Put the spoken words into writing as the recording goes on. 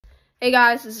Hey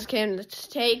guys, this is Canada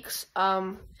Takes.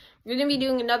 We're going to be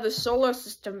doing another solar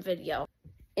system video.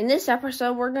 In this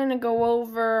episode, we're going to go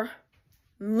over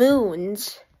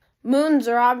moons. Moons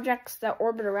are objects that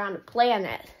orbit around a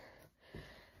planet.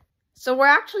 So we're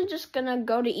actually just going to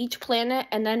go to each planet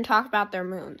and then talk about their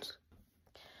moons.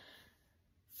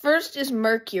 First is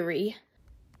Mercury.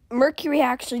 Mercury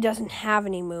actually doesn't have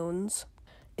any moons.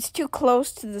 It's too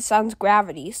close to the sun's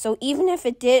gravity, so even if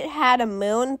it did had a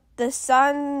moon, the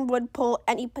sun would pull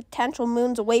any potential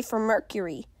moons away from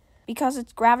Mercury because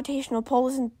its gravitational pull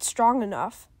isn't strong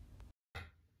enough.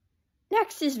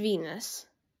 Next is Venus.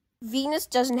 Venus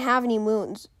doesn't have any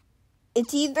moons.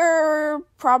 It's either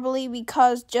probably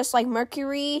because, just like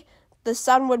Mercury, the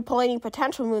sun would pull any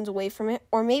potential moons away from it,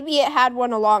 or maybe it had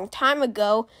one a long time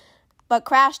ago, but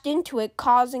crashed into it,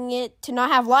 causing it to not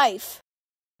have life.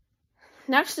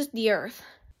 Next is the Earth.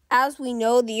 As we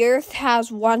know, the Earth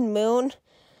has one moon,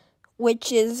 which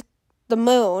is the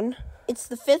Moon. It's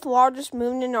the 5th largest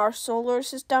moon in our solar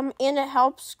system, and it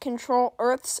helps control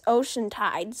Earth's ocean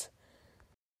tides.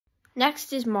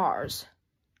 Next is Mars.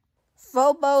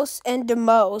 Phobos and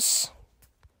Deimos,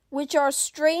 which are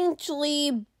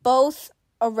strangely both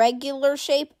a regular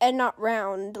shape and not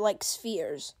round like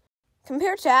spheres.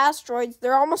 Compared to asteroids,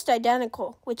 they're almost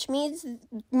identical, which means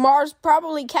Mars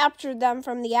probably captured them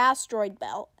from the asteroid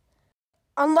belt.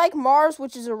 Unlike Mars,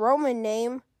 which is a Roman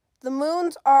name, the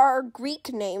moons are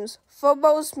Greek names.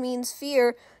 Phobos means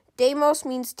fear, Deimos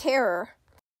means terror.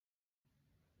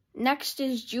 Next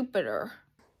is Jupiter.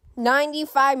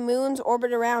 95 moons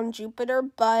orbit around Jupiter,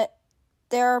 but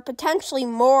there are potentially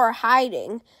more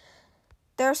hiding.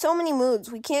 There are so many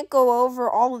moons, we can't go over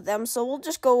all of them, so we'll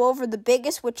just go over the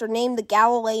biggest, which are named the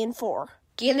Galilean 4.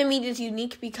 Ganymede is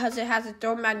unique because it has its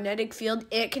own magnetic field.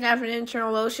 It can have an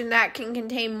internal ocean that can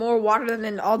contain more water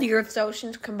than all the Earth's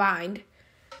oceans combined.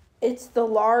 It's the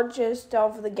largest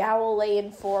of the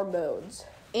Galilean 4 moons.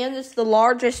 And it's the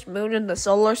largest moon in the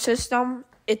solar system.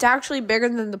 It's actually bigger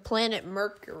than the planet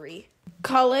Mercury.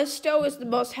 Callisto is the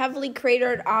most heavily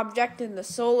cratered object in the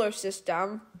solar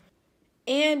system.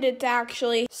 And it's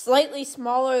actually slightly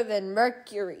smaller than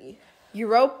Mercury.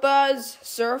 Europa's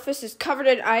surface is covered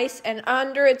in ice, and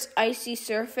under its icy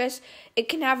surface, it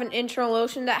can have an internal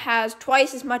ocean that has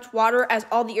twice as much water as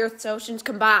all the Earth's oceans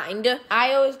combined.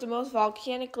 Io is the most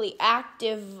volcanically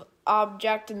active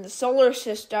object in the solar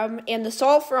system, and the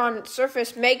sulfur on its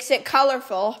surface makes it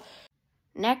colorful.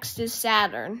 Next is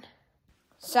Saturn.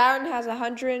 Saturn has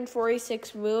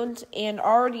 146 moons, and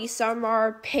already some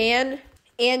are Pan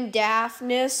and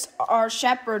Daphnis are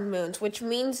shepherd moons, which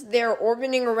means they're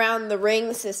orbiting around the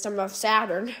ring system of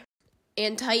Saturn.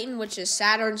 And Titan, which is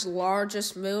Saturn's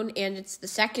largest moon, and it's the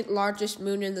 2nd largest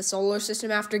moon in the solar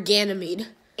system after Ganymede.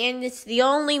 And it's the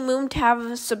only moon to have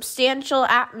a substantial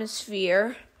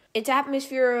atmosphere. Its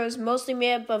atmosphere is mostly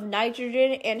made up of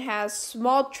nitrogen and has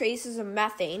small traces of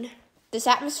methane. This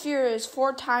atmosphere is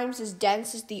 4 times as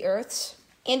dense as the Earth's.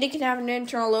 And it can have an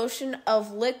internal ocean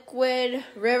of liquid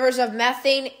rivers of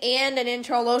methane and an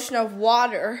internal ocean of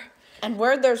water. And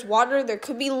where there's water, there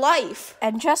could be life.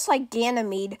 And just like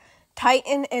Ganymede,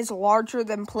 Titan is larger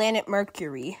than planet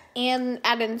Mercury. And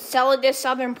at Enceladus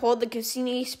southern pole, the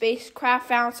Cassini spacecraft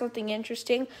found something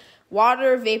interesting.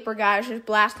 Water vapor gases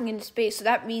blasting into space. So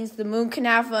that means the moon can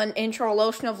have an internal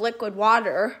ocean of liquid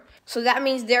water. So that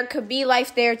means there could be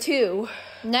life there too.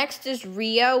 Next is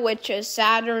Rhea, which is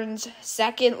Saturn's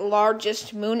 2nd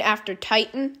largest moon after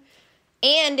Titan.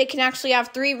 And it can actually have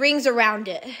 3 rings around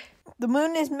it. The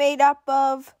moon is made up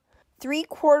of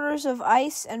 3/4 of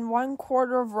ice and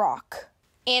 1/4 of rock.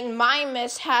 And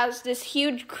Mimas has this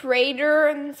huge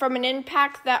crater from an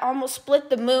impact that almost split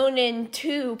the moon in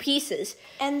 2 pieces.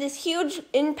 And this huge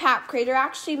impact crater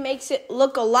actually makes it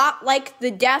look a lot like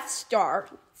the Death Star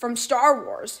from Star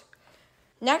Wars.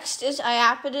 Next is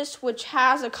Iapetus, which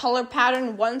has a color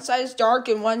pattern, one side is dark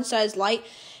and one side is light,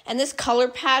 and this color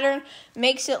pattern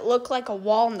makes it look like a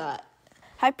walnut.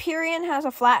 Hyperion has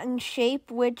a flattened shape,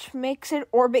 which makes it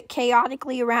orbit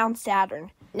chaotically around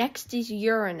Saturn. Next is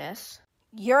Uranus.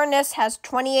 Uranus has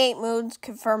 28 moons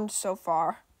confirmed so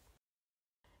far.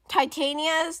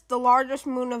 Titania is the largest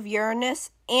moon of Uranus,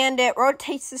 and it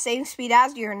rotates the same speed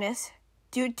as Uranus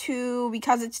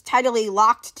because it's tidally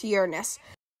locked to Uranus.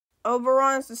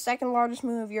 Oberon is the 2nd largest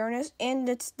moon of Uranus, and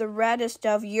it's the reddest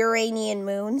of Uranian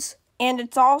moons. And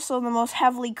it's also the most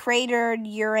heavily cratered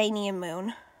Uranian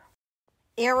moon.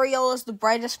 Ariel is the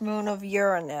brightest moon of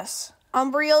Uranus.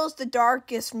 Umbriel is the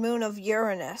darkest moon of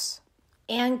Uranus.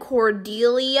 And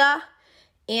Cordelia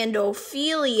and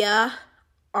Orphelia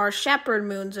are shepherd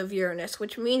moons of Uranus,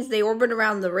 which means they orbit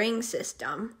around the ring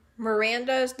system.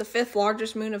 Miranda is the 5th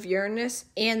largest moon of Uranus,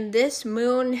 and this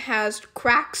moon has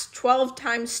cracks 12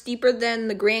 times steeper than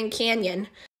the Grand Canyon.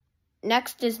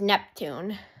 Next is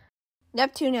Neptune.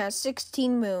 Neptune has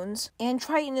 16 moons, and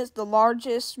Triton is the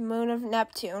largest moon of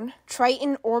Neptune.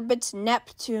 Triton orbits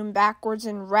Neptune backwards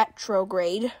in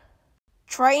retrograde.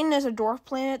 Triton is a dwarf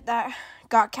planet that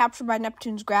got captured by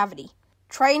Neptune's gravity.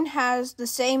 Triton has the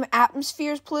same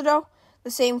atmosphere as Pluto, the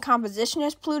same composition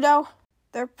as Pluto.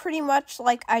 They're pretty much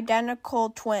like identical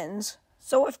twins.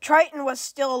 So if Triton was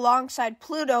still alongside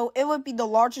Pluto, it would be the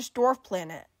largest dwarf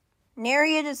planet.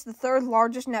 Neried is the 3rd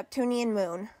largest Neptunian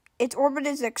moon. Its orbit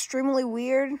is extremely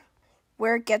weird,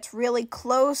 where it gets really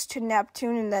close to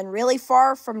Neptune and then really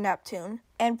far from Neptune.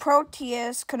 And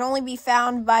Proteus could only be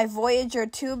found by Voyager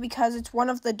 2 because it's one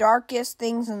of the darkest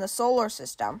things in the solar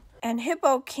system. And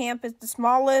Hippocamp is the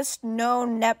smallest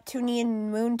known Neptunian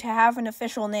moon to have an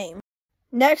official name.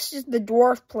 Next is the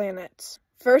dwarf planets.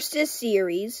 First is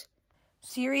Ceres.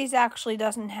 Ceres actually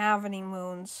doesn't have any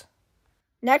moons.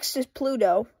 Next is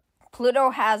Pluto.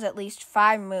 Pluto has at least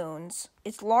 5 moons.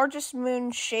 Its largest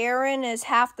moon, Charon, is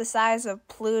half the size of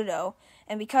Pluto,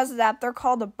 and because of that, they're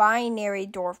called a binary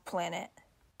dwarf planet.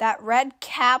 That red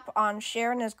cap on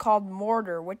Charon is called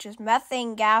mortar, which is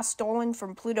methane gas stolen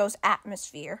from Pluto's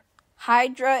atmosphere.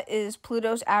 Hydra is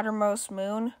Pluto's outermost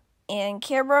moon, and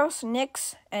Kerberos,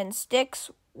 Nix, and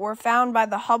Styx were found by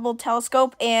the Hubble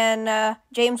telescope and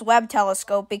James Webb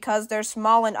telescope because they're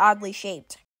small and oddly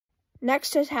shaped.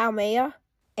 Next is Haumea.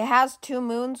 It has 2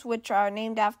 moons, which are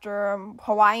named after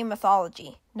Hawaiian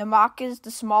mythology. Namaka is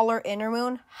the smaller inner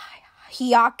moon.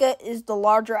 Hyaka is the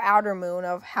larger outer moon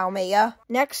of Haumea.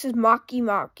 Next is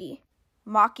Makemake.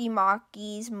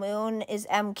 Make's moon is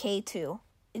MK2.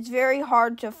 It's very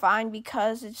hard to find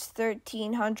because it's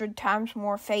 1,300 times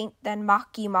more faint than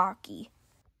Makemake.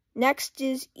 Next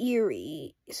is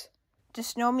Aries.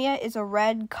 Dysnomia is a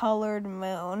red-colored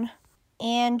moon.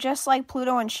 And just like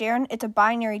Pluto and Charon, it's a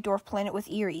binary dwarf planet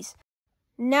with Aries.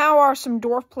 Now are some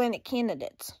dwarf planet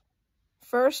candidates.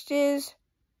 First is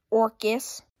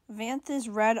Orcus. Vanth is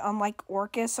red unlike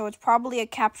Orcus, so it's probably a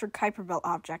captured Kuiper Belt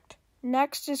object.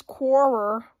 Next is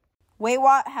Quorer.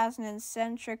 Weywot has an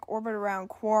eccentric orbit around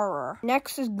Quorer.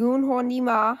 Next is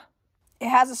Gunhondima. It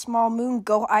has a small moon,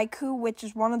 Go-Iku, which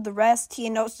is one of the rarest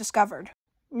TNOs discovered.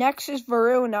 Next is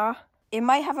Varuna. It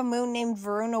might have a moon named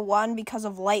Varuna 1 because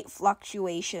of light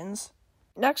fluctuations.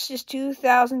 Next is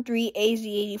 2003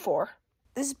 AZ84.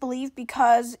 This is believed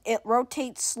because it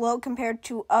rotates slow compared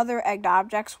to other egged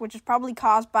objects, which is probably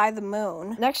caused by the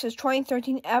moon. Next is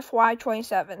 2013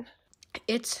 FY27.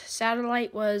 Its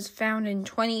satellite was found in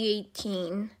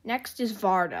 2018. Next is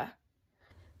Varda.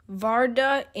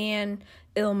 Varda and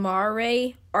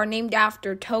Illmare are named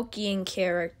after Tolkien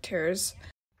characters.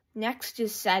 Next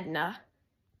is Sedna.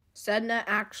 Sedna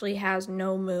actually has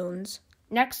no moons.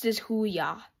 Next is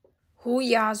Rhea.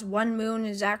 Rhea's 1 moon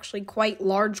is actually quite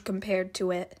large compared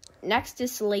to it. Next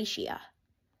is Salacia.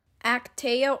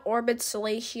 Actea orbits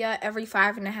Salacia every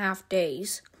 5.5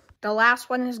 days. The last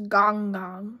one is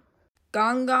Gonggong.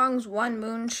 Gonggong's 1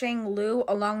 moon, Xianglu,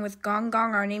 along with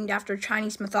Gonggong, are named after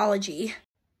Chinese mythology.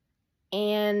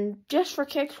 And just for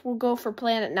kicks, we'll go for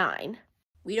Planet 9.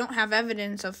 We don't have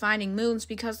evidence of finding moons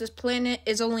because this planet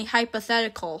is only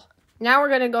hypothetical. Now we're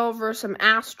going to go over some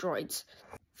asteroids.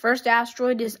 First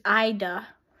asteroid is Ida.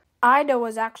 Ida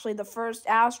was actually the first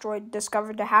asteroid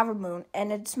discovered to have a moon,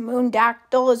 and its moon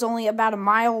Dactyl is only about 1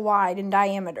 mile wide in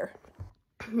diameter.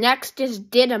 Next is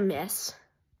Deimos.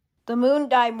 The moon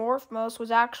Dimorphos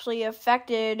was actually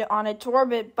affected on its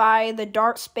orbit by the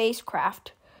DART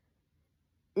spacecraft.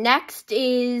 Next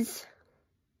is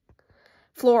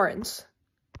Florence.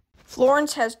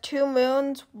 Florence has 2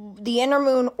 moons. The inner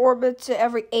moon orbits it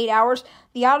every 8 hours.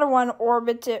 The outer one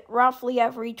orbits it roughly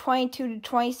every 22 to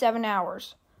 27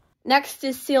 hours. Next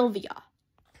is Sylvia.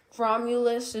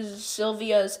 Romulus is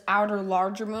Sylvia's outer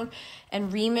larger moon,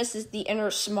 and Remus is the inner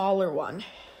smaller one.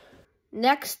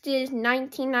 Next is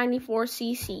 1994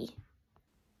 CC.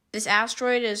 This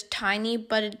asteroid is tiny,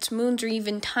 but its moons are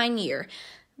even tinier.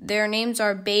 Their names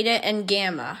are Beta and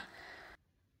Gamma.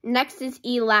 Next is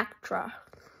Electra.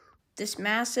 This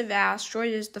massive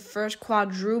asteroid is the first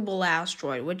quadruple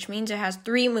asteroid, which means it has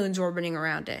 3 moons orbiting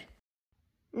around it.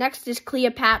 Next is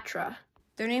Cleopatra.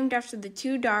 They're named after the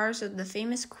 2 daughters of the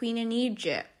famous queen in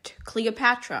Egypt,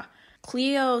 Cleopatra.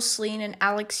 Cleoslene and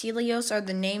Alexelios are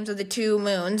the names of the 2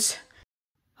 moons.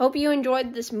 Hope you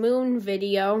enjoyed this moon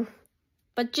video.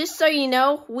 But just so you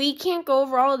know, we can't go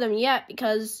over all of them yet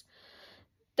because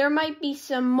there might be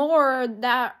some more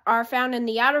that are found in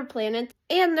the outer planets,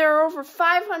 and there are over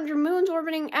 500 moons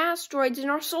orbiting asteroids in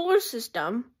our solar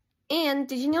system. And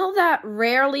did you know that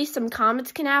rarely some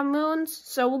comets can have moons?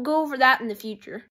 So we'll go over that in the future.